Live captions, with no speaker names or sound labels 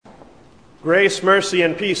Grace, mercy,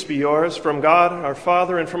 and peace be yours from God, our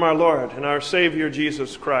Father, and from our Lord and our Savior,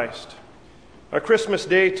 Jesus Christ. Our Christmas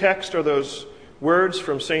Day text are those words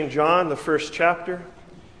from St. John, the first chapter.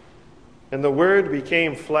 And the Word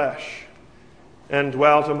became flesh and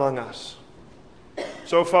dwelt among us.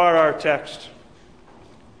 So far our text.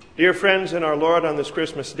 Dear friends in our Lord on this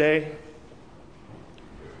Christmas Day,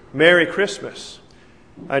 Merry Christmas.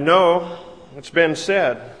 I know it's been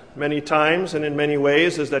said many times and in many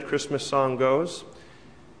ways, as that Christmas song goes.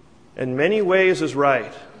 And many ways is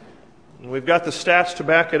right. And we've got the stats to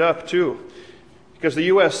back it up too. Because the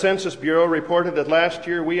U.S. Census Bureau reported that last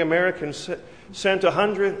year we Americans sent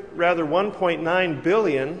 1.9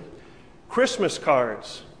 billion Christmas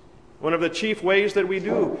cards. One of the chief ways that we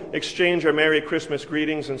do exchange our Merry Christmas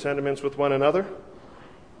greetings and sentiments with one another.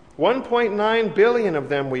 1.9 billion of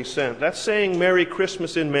them we sent. That's saying Merry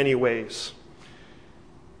Christmas in many ways.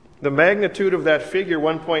 The magnitude of that figure,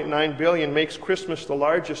 1.9 billion, makes Christmas the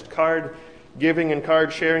largest card giving and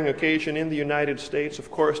card sharing occasion in the United States,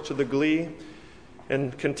 of course, to the glee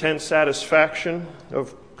and content satisfaction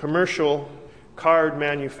of commercial card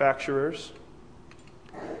manufacturers.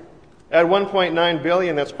 At 1.9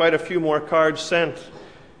 billion, that's quite a few more cards sent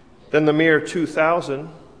than the mere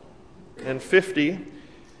 2,050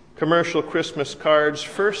 commercial Christmas cards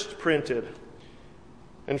first printed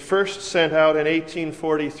and first sent out in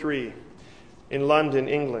 1843 in London,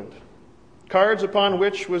 England. Cards upon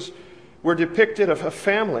which were depicted of a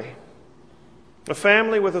family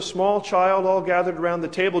with a small child all gathered around the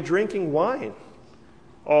table drinking wine,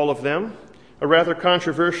 all of them. A rather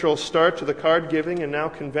controversial start to the card giving and now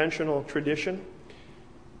conventional tradition.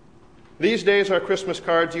 These days our Christmas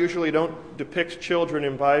cards usually don't depict children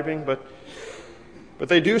imbibing, but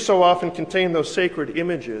they do so often contain those sacred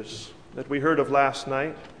images that we heard of last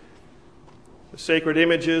night. The sacred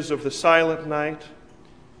images of the silent night,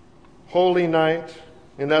 holy night,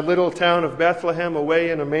 in that little town of Bethlehem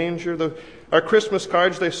away in a manger. Our Christmas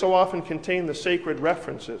cards, they so often contain the sacred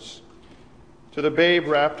references to the babe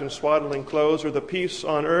wrapped in swaddling clothes, or the peace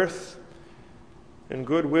on earth and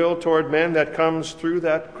goodwill toward men that comes through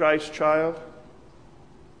that Christ child.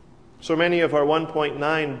 So many of our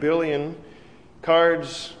 1.9 billion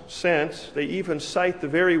cards sent, they even cite the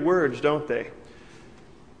very words, don't they?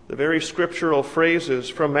 The very scriptural phrases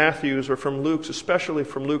from Matthew's or from Luke's, especially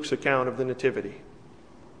from Luke's account of the Nativity.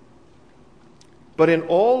 But in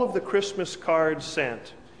all of the Christmas cards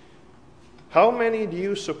sent, how many do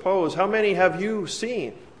you suppose, how many have you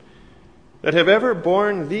seen that have ever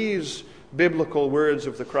borne these biblical words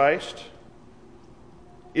of the Christ?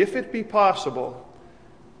 If it be possible,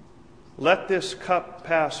 let this cup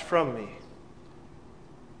pass from me.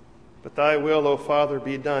 But thy will, O Father,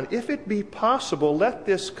 be done. If it be possible, let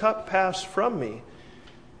this cup pass from me.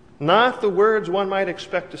 Not the words one might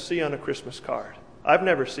expect to see on a Christmas card. I've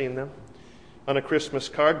never seen them on a Christmas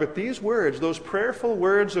card, but these words, those prayerful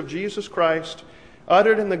words of Jesus Christ,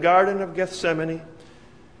 uttered in the Garden of Gethsemane,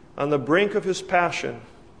 on the brink of his passion,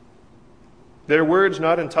 they're words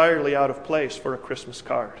not entirely out of place for a Christmas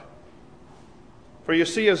card. For you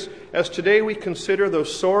see, as today we consider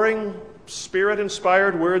those soaring,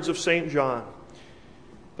 Spirit-inspired words of St. John,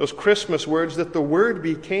 those Christmas words, that the Word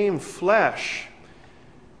became flesh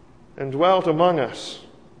and dwelt among us.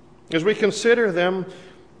 As we consider them,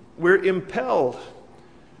 we're impelled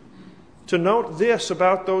to note this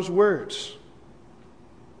about those words.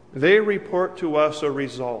 They report to us a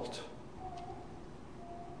result.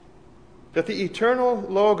 That the eternal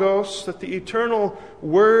Logos, that the eternal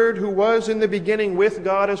Word who was in the beginning with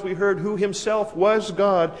God, as we heard, who himself was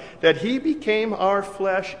God, that he became our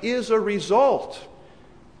flesh is a result.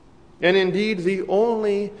 And indeed the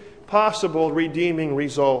only possible redeeming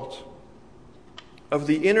result of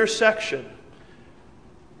the intersection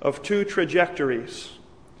of two trajectories.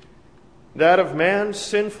 That of man's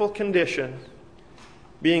sinful condition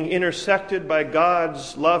being intersected by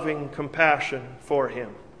God's loving compassion for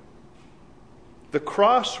him. The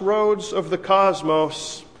crossroads of the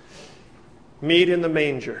cosmos meet in the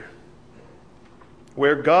manger,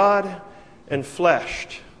 where God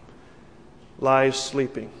enfleshed lies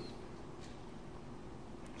sleeping.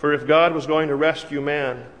 For if God was going to rescue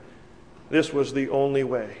man, this was the only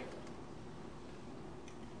way.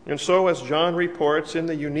 And so, as John reports, in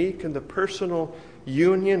the unique and the personal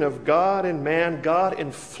union of God and man, God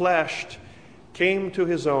enfleshed came to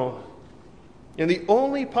his own. In the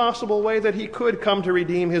only possible way that he could come to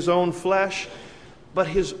redeem his own flesh, but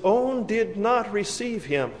his own did not receive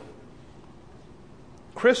him.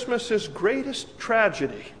 Christmas's greatest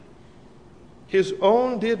tragedy. His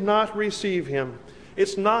own did not receive him.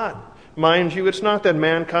 It's not, mind you, it's not that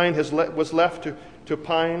mankind was left to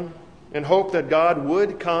pine and hope that God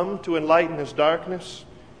would come to enlighten his darkness,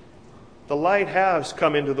 the light has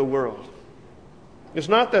come into the world. It's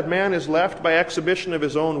not that man is left by exhibition of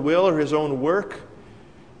his own will or his own work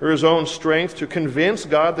or his own strength to convince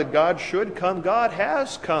God that God should come. God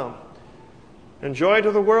has come, and joy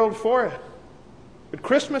to the world for it. But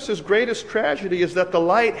Christmas's greatest tragedy is that the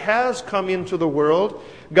light has come into the world.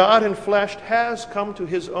 God in flesh has come to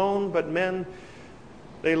his own, but men,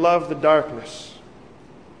 they love the darkness,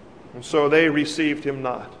 and so they received him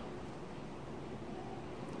not.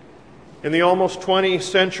 In the almost 20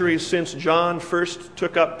 centuries since John first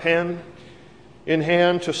took up pen in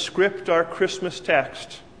hand to script our Christmas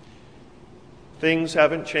text, things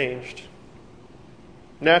haven't changed.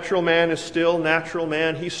 Natural man is still natural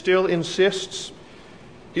man. He still insists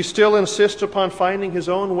upon finding his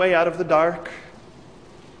own way out of the dark.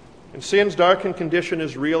 And sin's darkened condition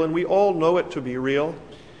is real, and we all know it to be real.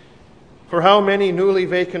 For how many newly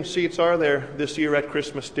vacant seats are there this year at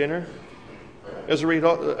Christmas dinner? As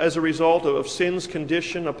a result of sin's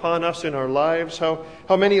condition upon us in our lives, how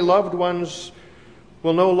many loved ones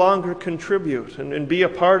will no longer contribute and be a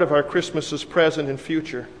part of our Christmases present and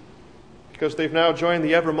future, because they've now joined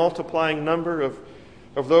the ever-multiplying number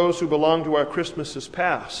of those who belong to our Christmases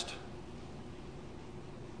past.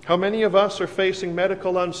 How many of us are facing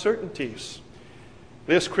medical uncertainties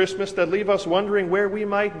this Christmas that leave us wondering where we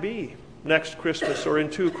might be next Christmas or in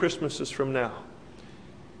 2 Christmases from now?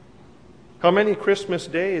 How many Christmas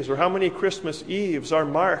days or how many Christmas Eves are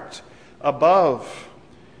marked above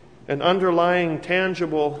an underlying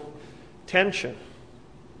tangible tension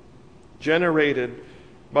generated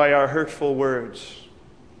by our hurtful words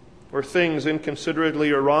or things inconsiderately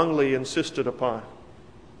or wrongly insisted upon?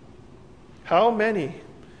 How many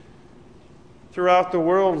throughout the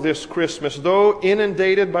world this Christmas, though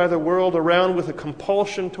inundated by the world around with a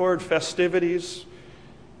compulsion toward festivities,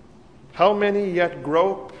 how many yet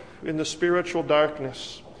grope in the spiritual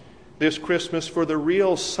darkness this Christmas for the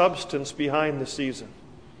real substance behind the season?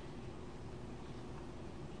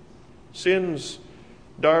 Sin's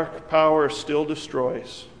dark power still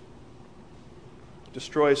destroys. It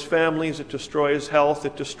destroys families, it destroys health,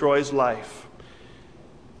 it destroys life.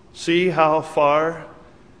 See how far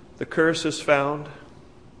the curse is found.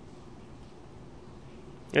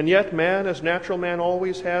 And yet man, as natural man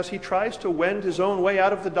always has, he tries to wend his own way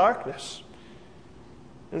out of the darkness.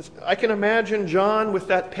 And I can imagine John with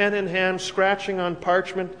that pen in hand, scratching on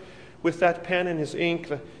parchment with that pen in his ink,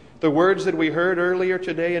 the words that we heard earlier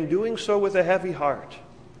today, and doing so with a heavy heart.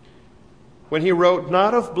 When he wrote,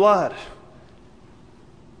 "Not of blood,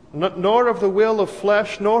 nor of the will of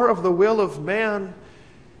flesh, nor of the will of man,"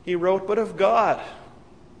 he wrote, "but of God."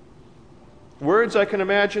 Words I can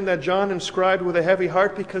imagine that John inscribed with a heavy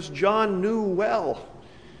heart, because John knew well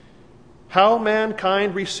how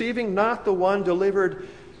mankind, receiving not the one delivered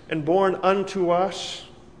and born unto us,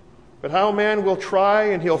 but how man will try,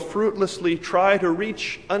 and he'll fruitlessly try to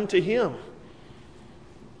reach unto him.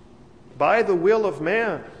 By the will of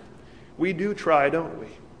man, we do try, don't we?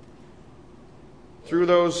 Through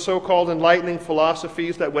those so-called enlightening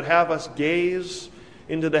philosophies that would have us gaze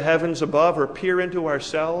into the heavens above or peer into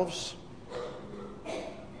ourselves.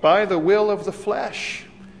 By the will of the flesh,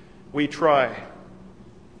 we try.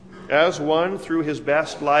 As one through his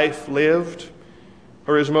best life lived,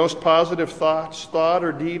 or his most positive thoughts, thought,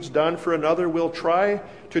 or deeds done for another, will try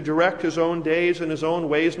to direct his own days and his own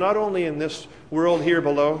ways, not only in this world here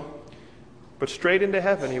below, but straight into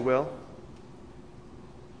heaven he will.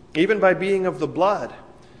 Even by being of the blood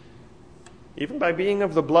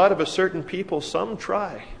of a certain people, some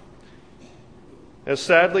try. As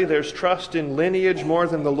sadly there's trust in lineage more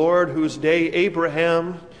than the Lord, whose day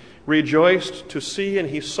Abraham rejoiced to see, and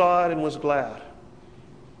he saw it and was glad.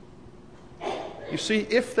 You see,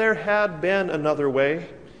 if there had been another way,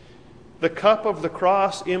 the cup of the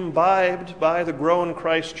cross imbibed by the grown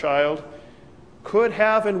Christ child could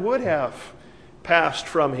have and would have passed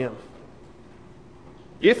from him.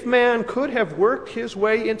 If man could have worked his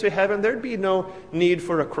way into heaven, there'd be no need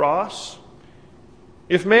for a cross.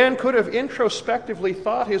 If man could have introspectively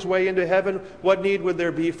thought his way into heaven, what need would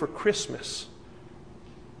there be for Christmas?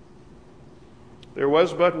 There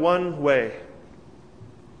was but one way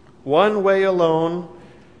alone,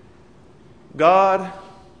 God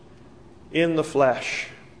in the flesh.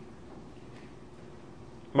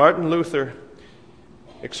 Martin Luther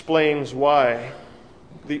explains why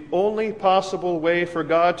the only possible way for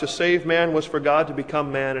God to save man was for God to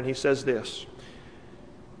become man, and he says this.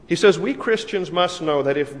 He says, "We Christians must know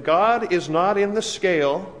that if God is not in the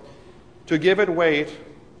scale to give it weight,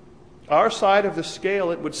 our side of the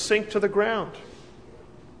scale, it would sink to the ground."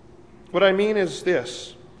 What I mean is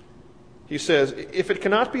this. He says, if it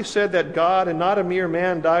cannot be said that God and not a mere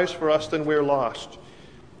man dies for us, then we're lost.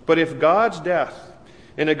 But if God's death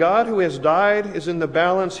and a God who has died is in the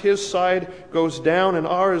balance, his side goes down and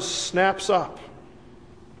ours snaps up,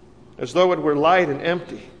 as though it were light and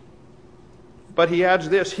empty. But he adds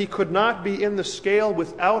this, he could not be in the scale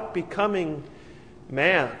without becoming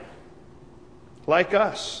man, like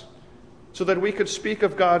us, so that we could speak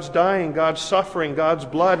of God's dying, God's suffering, God's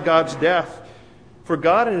blood, God's death. For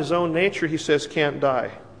God in his own nature, he says, can't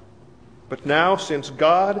die. But now, since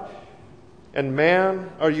God and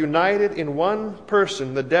man are united in one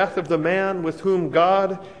person, the death of the man with whom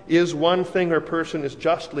God is one thing or person is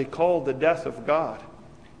justly called the death of God.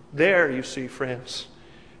 There, you see, friends,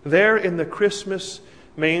 there in the Christmas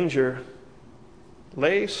manger,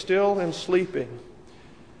 lay still and sleeping,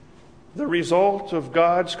 the result of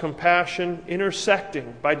God's compassion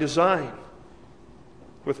intersecting by design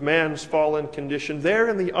with man's fallen condition. There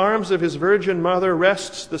in the arms of his Virgin Mother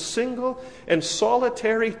rests the single and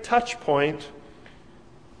solitary touch point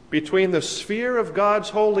between the sphere of God's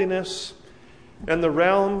holiness and the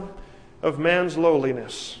realm of man's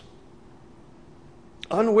lowliness.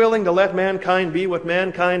 Unwilling to let mankind be what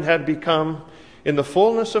mankind had become, in the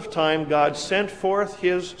fullness of time, God sent forth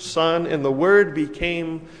his Son, and the Word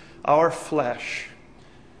became our flesh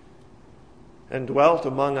and dwelt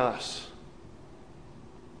among us.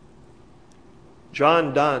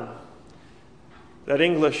 John Donne, that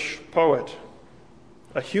English poet,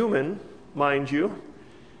 a human, mind you,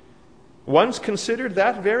 once considered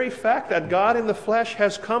that very fact that God in the flesh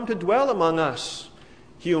has come to dwell among us,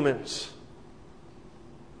 humans.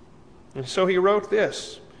 And so he wrote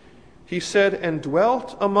this. He said, and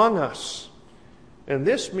dwelt among us. And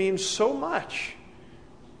this means so much.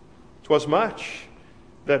 'Twas much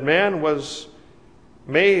that man was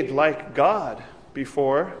made like God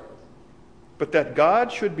before, but that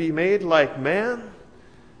God should be made like man,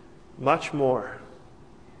 much more.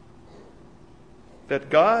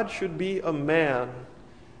 That God should be a man,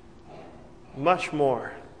 much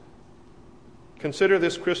more. Consider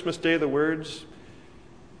this Christmas day the words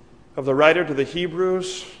of the writer to the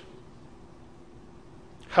Hebrews.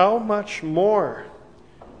 How much more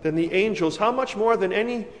than the angels, how much more than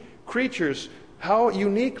any creatures, how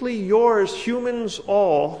uniquely yours, humans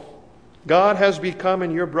all, God has become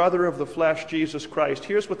in your brother of the flesh, Jesus Christ.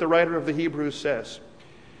 Here's what the writer of the Hebrews says.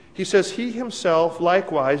 He says, he himself,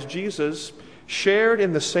 likewise, Jesus, shared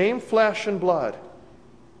in the same flesh and blood,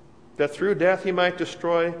 that through death he might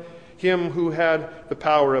destroy him who had the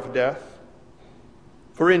power of death.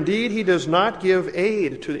 For indeed he does not give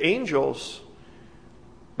aid to angels,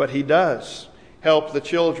 but he does help the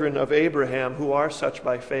children of Abraham who are such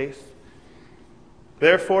by faith.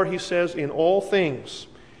 Therefore, he says, in all things,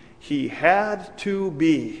 he had to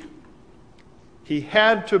be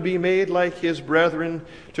made like his brethren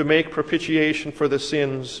to make propitiation for the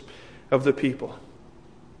sins of the people.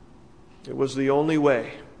 It was the only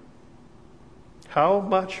way. How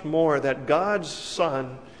much more that God's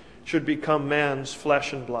Son should become man's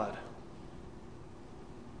flesh and blood.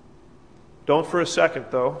 Don't for a second,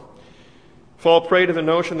 though, fall prey to the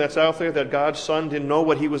notion that's out there that God's Son didn't know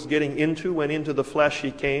what he was getting into when into the flesh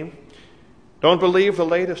he came. Don't believe the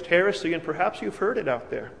latest heresy, and perhaps you've heard it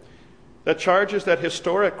out there, that charges that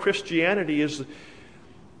historic Christianity is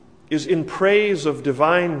in praise of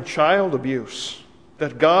divine child abuse,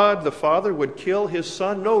 that God the Father would kill his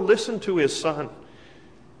Son. No, listen to his Son,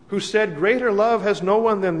 who said, greater love has no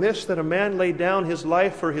one than this, that a man lay down his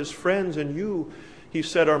life for his friends, and you, he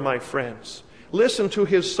said, are my friends. Listen to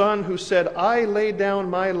his Son, who said, I lay down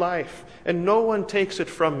my life, and no one takes it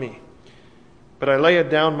from me, but I lay it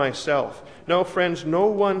down myself. No, friends, no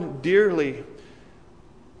one dearly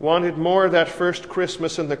wanted more that first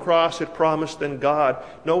Christmas and the cross it promised than God.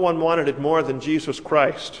 No one wanted it more than Jesus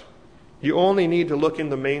Christ. You only need to look in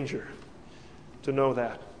the manger to know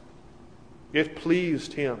that. It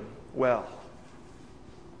pleased him well.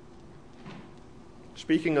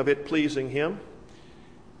 Speaking of it pleasing him,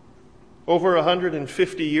 over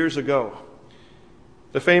 150 years ago,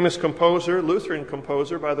 the famous composer, Lutheran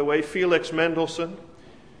composer, by the way, Felix Mendelssohn,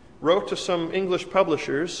 wrote to some English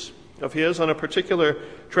publishers of his on a particular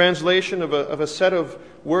translation of a set of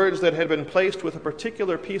words that had been placed with a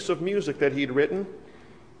particular piece of music that he'd written,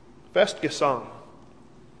 Festgesang.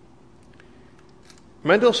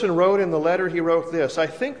 Mendelssohn wrote in the letter, he wrote this, I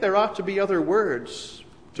think there ought to be other words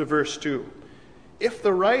to verse 2. If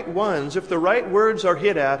the right words are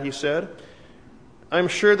hit at, he said, I'm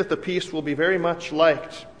sure that the piece will be very much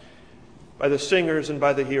liked by the singers and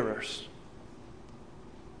by the hearers.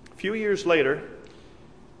 A few years later,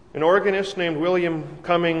 an organist named William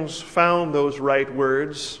Cummings found those right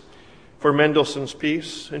words for Mendelssohn's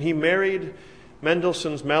piece, and he married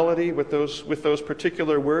Mendelssohn's melody with those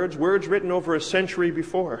particular words written over a century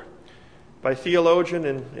before by theologian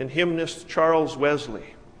and hymnist Charles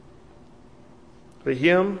Wesley. The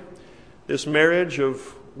hymn, this marriage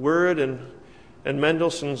of word and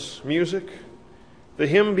Mendelssohn's music, the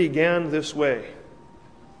hymn began this way: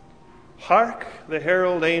 "Hark, the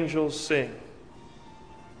herald angels sing."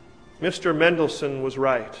 Mr. Mendelssohn was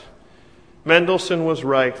right. Mendelssohn was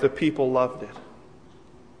right. The people loved it.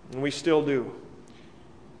 And we still do.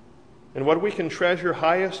 And what we can treasure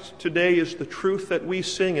highest today is the truth that we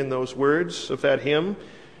sing in those words of that hymn,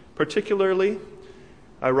 particularly,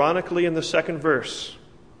 ironically, in the second verse.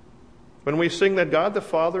 When we sing that God the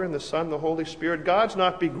Father and the Son and the Holy Spirit, God's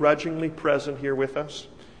not begrudgingly present here with us.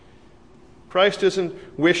 Christ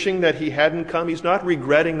isn't wishing that he hadn't come. He's not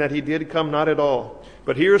regretting that he did come, not at all.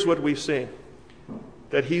 But here's what we sing: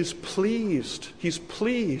 that he's pleased. He's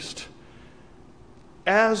pleased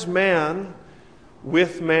as man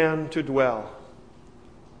with man to dwell.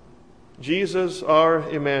 Jesus, our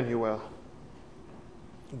Emmanuel.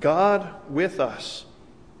 God with us,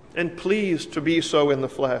 and pleased to be so in the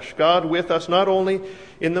flesh. God with us not only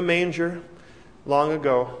in the manger long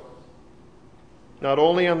ago, not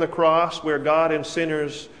only on the cross where God and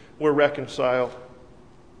sinners were reconciled,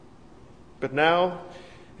 but now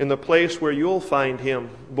in the place where you'll find him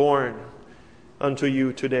born unto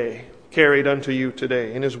you today, carried unto you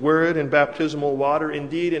today, in his word and baptismal water,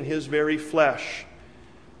 indeed in his very flesh,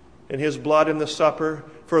 in his blood in the supper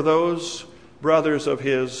for those brothers of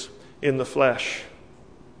his in the flesh.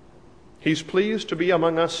 He's pleased to be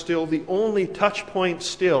among us still, the only touch point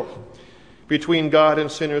still between God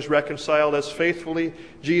and sinners reconciled, as faithfully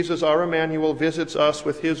Jesus, our Emmanuel, visits us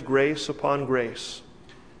with his grace upon grace.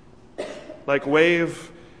 Like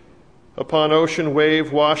wave upon ocean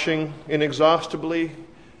wave, washing inexhaustibly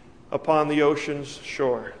upon the ocean's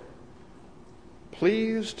shore.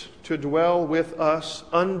 Pleased to dwell with us,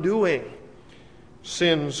 undoing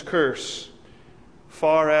sin's curse,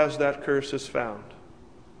 far as that curse is found.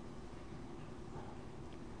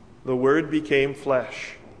 The Word became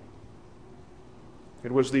flesh.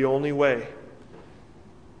 It was the only way.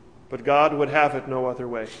 But God would have it no other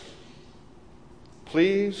way.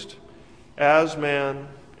 Pleased as man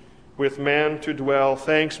with man to dwell,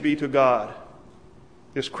 thanks be to God,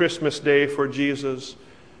 this Christmas day for Jesus,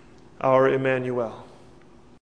 our Emmanuel.